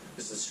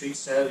 There's the street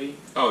savvy.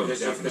 Oh, there's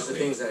definitely. There's the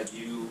things that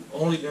you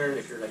only learn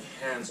if you're like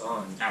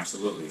hands-on.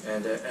 Absolutely.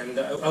 And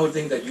I would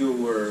think that you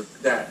were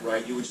that,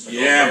 right? You would just like,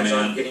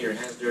 man, getting your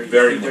hands dirty,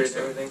 very feet much dirty, so.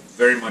 and everything.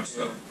 Very much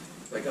so.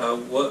 Like,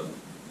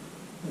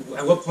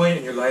 at what point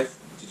in your life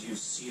did you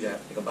see that,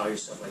 like, about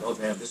yourself? Like, oh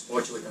man, I'm this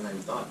fortunate than I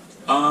thought.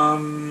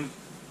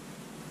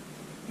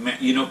 Man,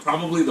 you know,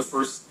 probably the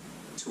first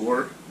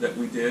tour that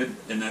we did,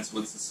 and that's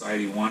with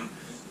Society 1.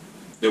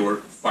 There were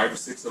 5 or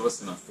 6 of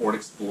us in a Ford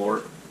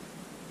Explorer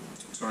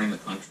touring the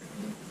country.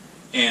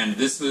 And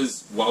this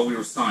was while we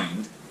were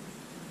signed,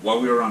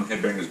 while we were on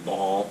Headbangers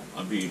Ball,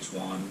 on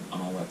VH1,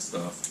 on all that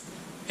stuff.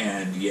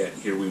 And yet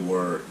here we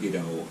were, you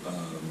know,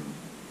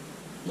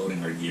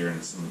 loading our gear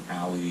in some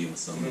alley in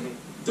some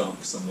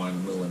dump somewhere in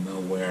the middle of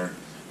nowhere.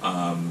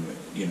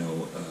 You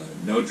know,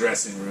 no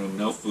dressing room,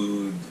 no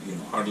food, you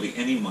know, hardly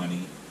any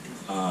money.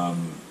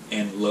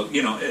 And look,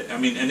 you know, I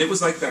mean, and it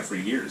was like that for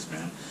years,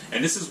 man.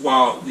 And this is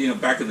while, you know,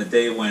 back in the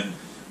day when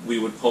we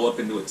would pull up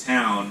into a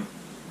town,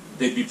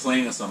 they'd be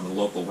playing us on the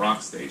local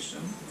rock station,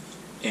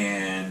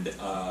 and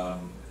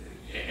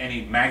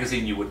any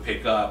magazine you would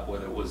pick up,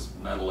 whether it was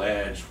Metal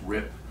Edge,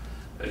 Rip,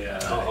 you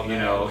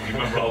know, you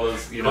remember all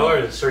those, you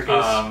know, Circus.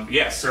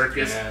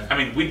 Circus. Yeah. I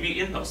mean, we'd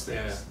be in those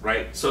things,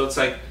 right? So it's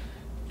like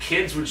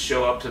kids would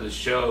show up to the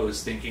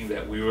shows thinking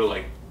that we were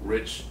like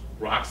rich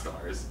rock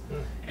stars,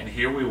 and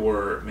here we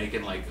were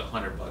making like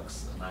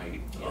 $100 a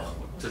night, you know,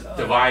 to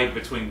divide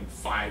between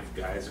 5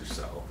 guys or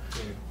so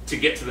to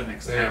get to the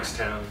next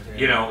town.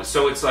 You know,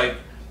 so it's like,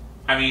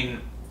 I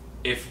mean,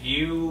 if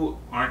you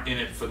aren't in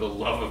it for the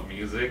love of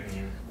music,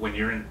 when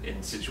you're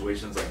in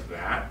situations like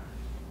that,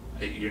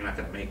 you're not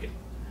going to make it.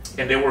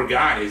 And there were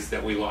guys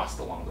that we lost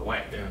along the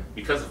way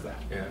because of that.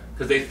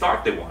 Because they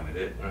thought they wanted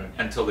it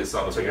until they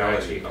saw the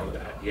reality of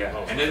that.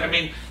 And then, I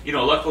mean, you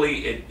know,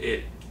 luckily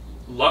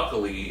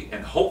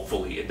and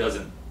hopefully it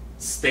doesn't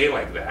stay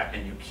like that,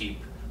 and you keep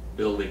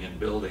building and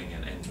building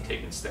and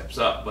taking steps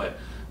up. But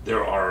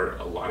there are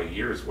a lot of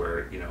years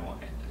where, you know,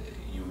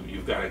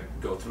 you've got to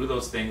go through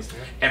those things,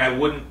 and I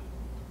wouldn't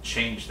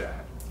change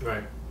that.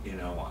 You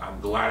know, I'm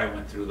glad I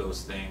went through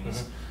those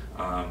things.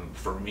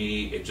 for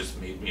me, it just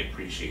made me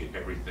appreciate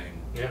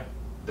everything Yeah.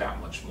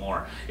 that much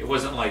more. It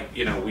wasn't like,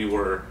 you know, we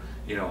were,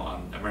 you know,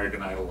 on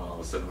American Idol and all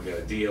of a sudden we got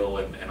a deal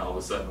and all of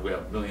a sudden we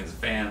have millions of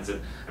fans.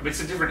 And I mean, it's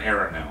a different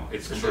era now.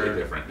 It's completely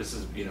different. This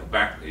is, you know,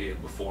 back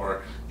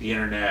before the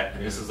internet,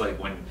 and this is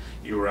like when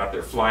you were out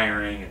there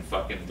flyering and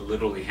fucking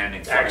literally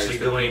handing flyers to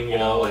people, doing, you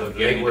know, and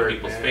getting into legwork,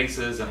 people's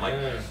faces, and like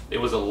it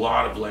was a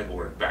lot of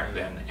legwork back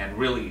then, and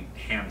really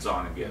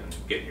hands-on and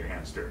getting your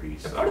hands dirty.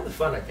 So. And part of the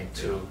fun, I think,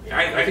 too. Yeah.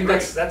 I think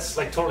that's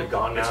like totally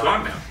gone now. It's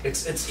gone now.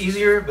 It's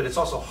easier, but it's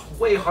also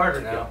way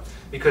harder now.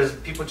 Because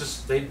people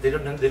just they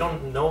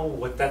don't know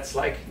what that's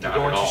like. You're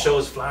going to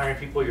shows, flying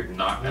people, you're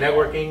not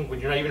networking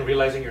when you're not even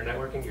realizing you're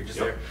networking. You're just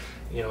there,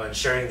 you know, and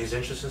sharing these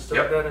interests and stuff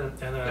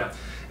like that.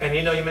 And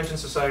you know, you mentioned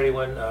society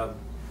when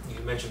you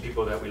mentioned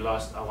people that we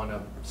lost. I want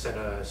to send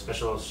a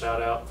special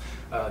shout out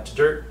to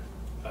Dirt.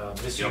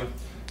 Miss you.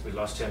 We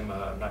lost him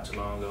not too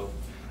long ago.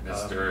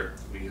 Dirt.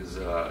 He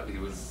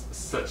was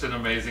such an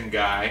amazing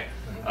guy,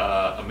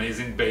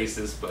 amazing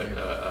bassist, but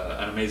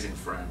an amazing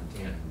friend.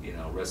 And you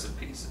know, rest in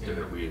peace,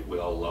 Dirt. We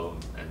all love him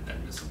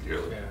and miss him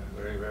dearly. Yeah,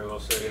 very very well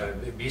said.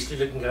 Yeah, a beastly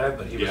looking guy,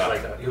 but he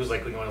was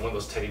like you know, one of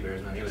those teddy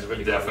bears, man. He was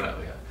really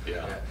definitely cool.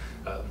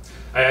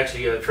 I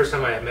actually the first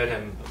time I met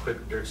him, a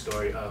quick Dirt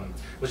story,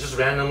 was just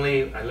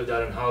randomly. I lived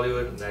out in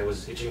Hollywood and I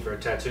was itching for a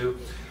tattoo.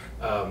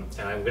 And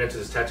I went into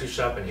this tattoo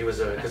shop, and he was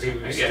because he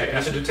used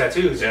to do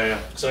tattoos.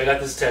 So I got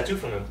this tattoo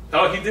from him.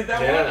 Oh, he did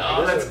that one?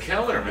 Oh, that's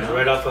killer, man. It was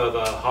right off of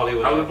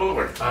Hollywood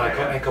Boulevard.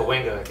 And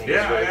Cahuenga, I think is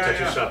where the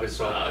tattoo shop is.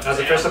 So that was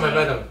the first time I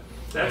met him.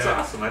 That's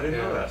awesome. I didn't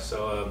know that.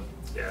 So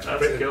that's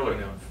a killer. You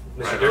know,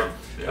 Mr. Dirt.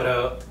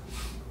 But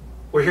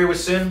we're here with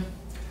Sin,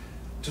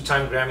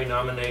 2-time Grammy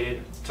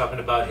nominated, talking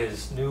about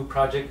his new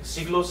project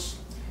Siglos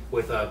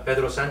with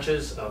Pedro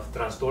Sanchez of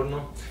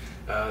TRANSTORNO.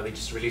 They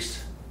just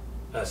released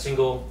a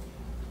single.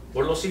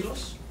 Por los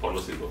Siglos? Por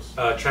los Siglos.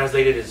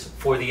 Translated is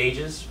For the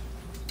Ages.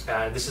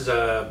 This is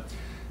a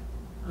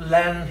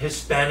Latin,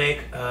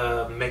 Hispanic,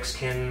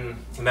 Mexican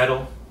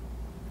metal.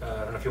 I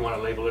don't know if you want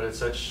to label it as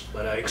such,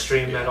 but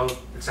extreme metal.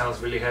 It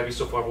sounds really heavy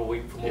so far from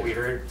what we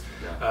heard.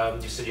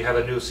 You said you have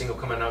a new single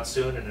coming out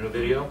soon and a new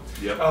video.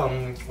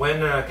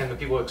 When can the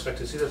people expect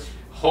to see this?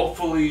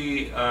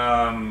 Hopefully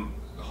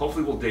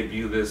we'll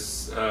debut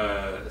this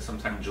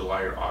sometime in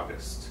July or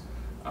August.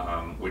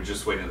 We're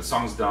just waiting. The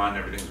song's done,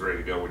 everything's ready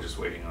to go. We're just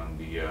waiting on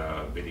the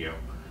video.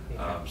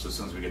 So as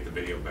soon as we get the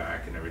video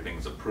back and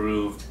everything's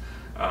approved,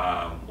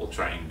 we'll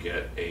try and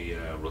get a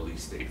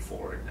release date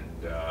for it, and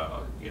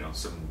you know,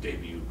 some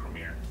debut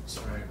premiere.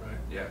 So, right.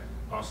 Yeah.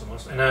 Awesome.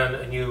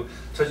 And you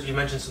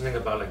mentioned something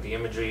about like the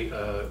imagery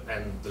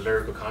and the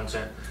lyrical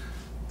content.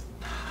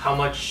 How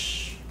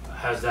much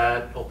has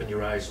that opened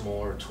your eyes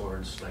more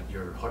towards like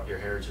your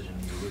heritage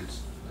and your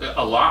roots?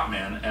 A lot,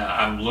 man.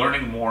 I'm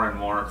learning more and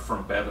more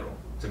from Pedro,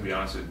 to be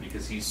honest with you,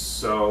 because he's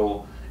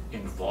so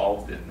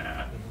involved in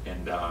that.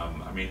 And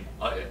I mean,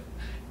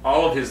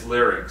 all of his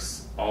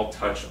lyrics all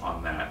touch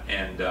on that.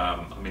 And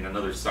I mean,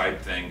 another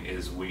side thing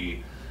is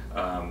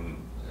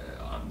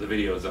the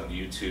videos on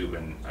YouTube,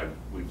 and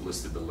we've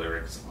listed the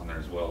lyrics on there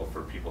as well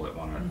for people that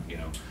want to, you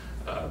know,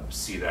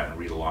 see that and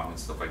read along and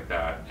stuff like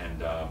that,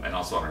 and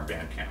also on our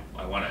Bandcamp.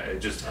 I want to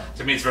just,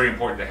 to me, it's very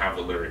important to have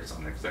the lyrics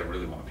on there because I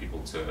really want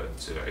people to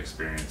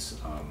experience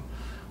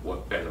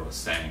what Pedro is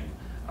saying.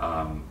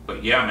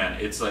 But yeah, man,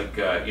 it's like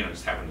you know,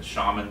 just having the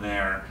shaman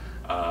there,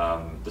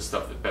 the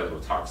stuff that Pedro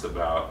talks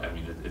about. I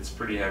mean, it's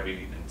pretty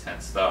heavy,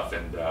 intense stuff,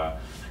 and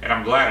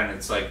I'm glad, and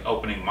it's like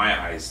opening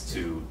my eyes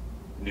to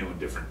new and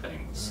different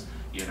things.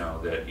 You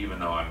know, that even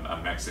though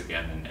I'm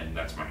Mexican and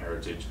that's my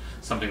heritage,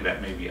 something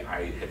that maybe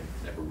I had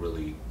never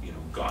really, you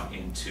know, gone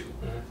into,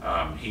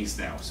 he's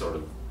now sort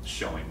of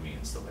showing me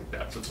and stuff like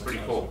that. So it's pretty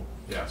cool.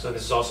 Yeah. So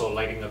this is also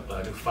lighting up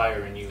a new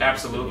fire in you.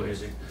 Absolutely.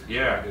 Music.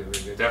 Yeah. Very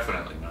good.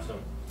 Definitely, man. So,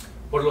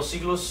 Por los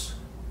Siglos.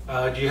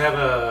 Do you have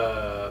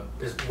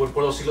would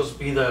Por los Siglos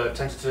be the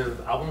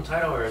tentative album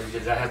title, or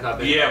that has not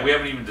been? Yeah, we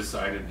haven't even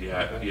decided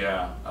yet. Okay.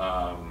 Yeah.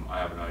 I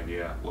have no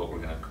idea what we're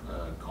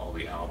gonna call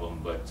the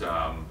album, but.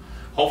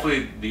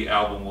 Hopefully the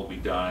album will be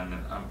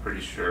done, I'm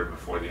pretty sure,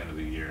 before the end of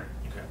the year.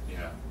 Okay.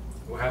 Yeah.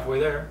 We're halfway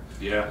there.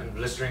 Yeah. In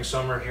blistering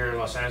summer here in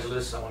Los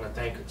Angeles, I want to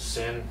thank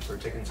Sin for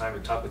taking time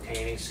to talk with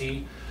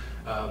KNAC.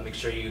 Make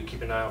sure you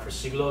keep an eye out for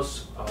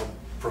Siglos. I'll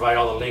provide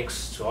all the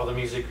links to all the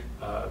music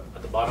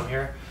at the bottom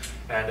here.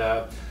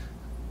 And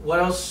what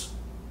else?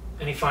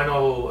 Any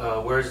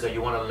final words that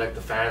you want to let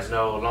the fans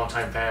know,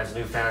 longtime fans,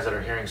 new fans that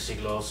are hearing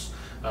Siglos?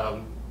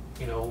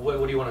 You know, what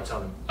do you want to tell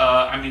them?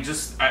 I mean,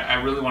 just I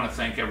really want to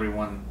thank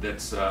everyone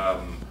that's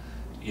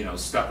you know,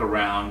 stuck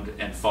around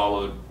and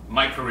followed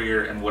my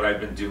career and what I've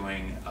been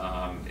doing.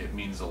 It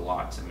means a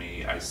lot to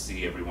me. I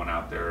see everyone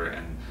out there,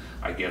 and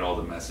I get all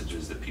the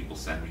messages that people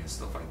send me and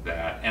stuff like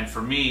that. And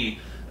for me,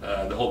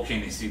 the whole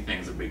KNAC thing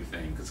is a big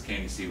thing, because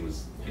KNAC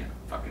was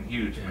fucking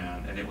huge,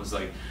 man. And it was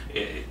like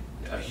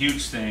a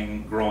huge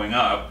thing growing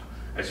up,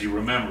 as you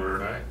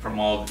remember, from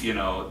all, you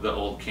know, the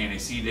old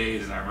KNAC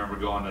days. And I remember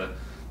going to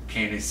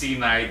KNAC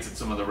nights at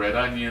some of the Red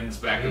Onions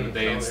back in the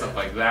day and stuff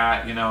like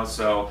that, you know.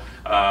 So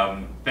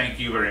thank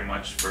you very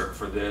much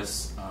for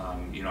this.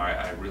 You know,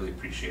 I really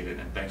appreciate it,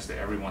 and thanks to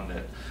everyone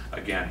that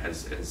again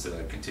has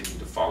continued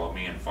to follow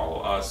me and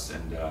follow us,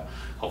 and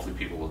hopefully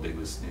people will dig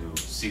this new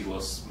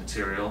Siglos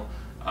material,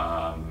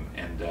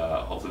 and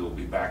hopefully we'll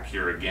be back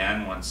here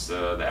again once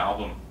the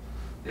album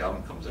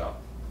comes out.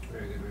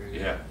 Very good, very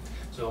good. Yeah.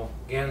 So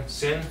again,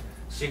 Sin,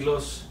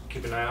 Siglos,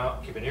 keep an eye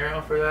out, keep an ear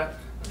out for that.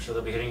 I'm sure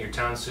they'll be hitting your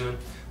town soon.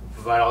 We'll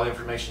provide all the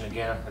information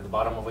again at the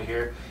bottom over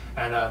here.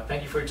 And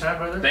thank you for your time,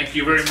 brother. Thank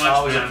you very much,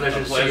 always man. a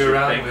pleasure to see you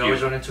around. Thank we you.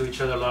 always run into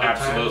each other a lot of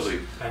times.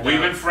 Absolutely. And, We've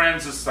been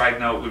friends, as a side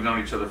note. We've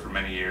known each other for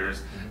many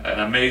years. An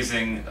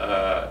amazing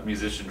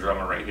musician,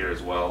 drummer right here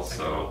as well.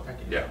 Thank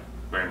you. Yeah,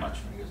 very much.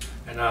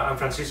 And I'm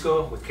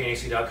Francisco with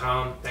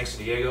KNAC.com. Thanks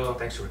to Diego.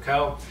 Thanks to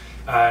Raquel.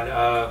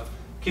 And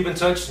keep in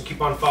touch and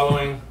keep on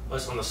following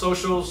us on the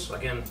socials.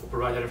 Again, we'll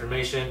provide that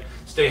information.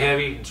 Stay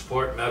heavy and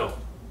support metal.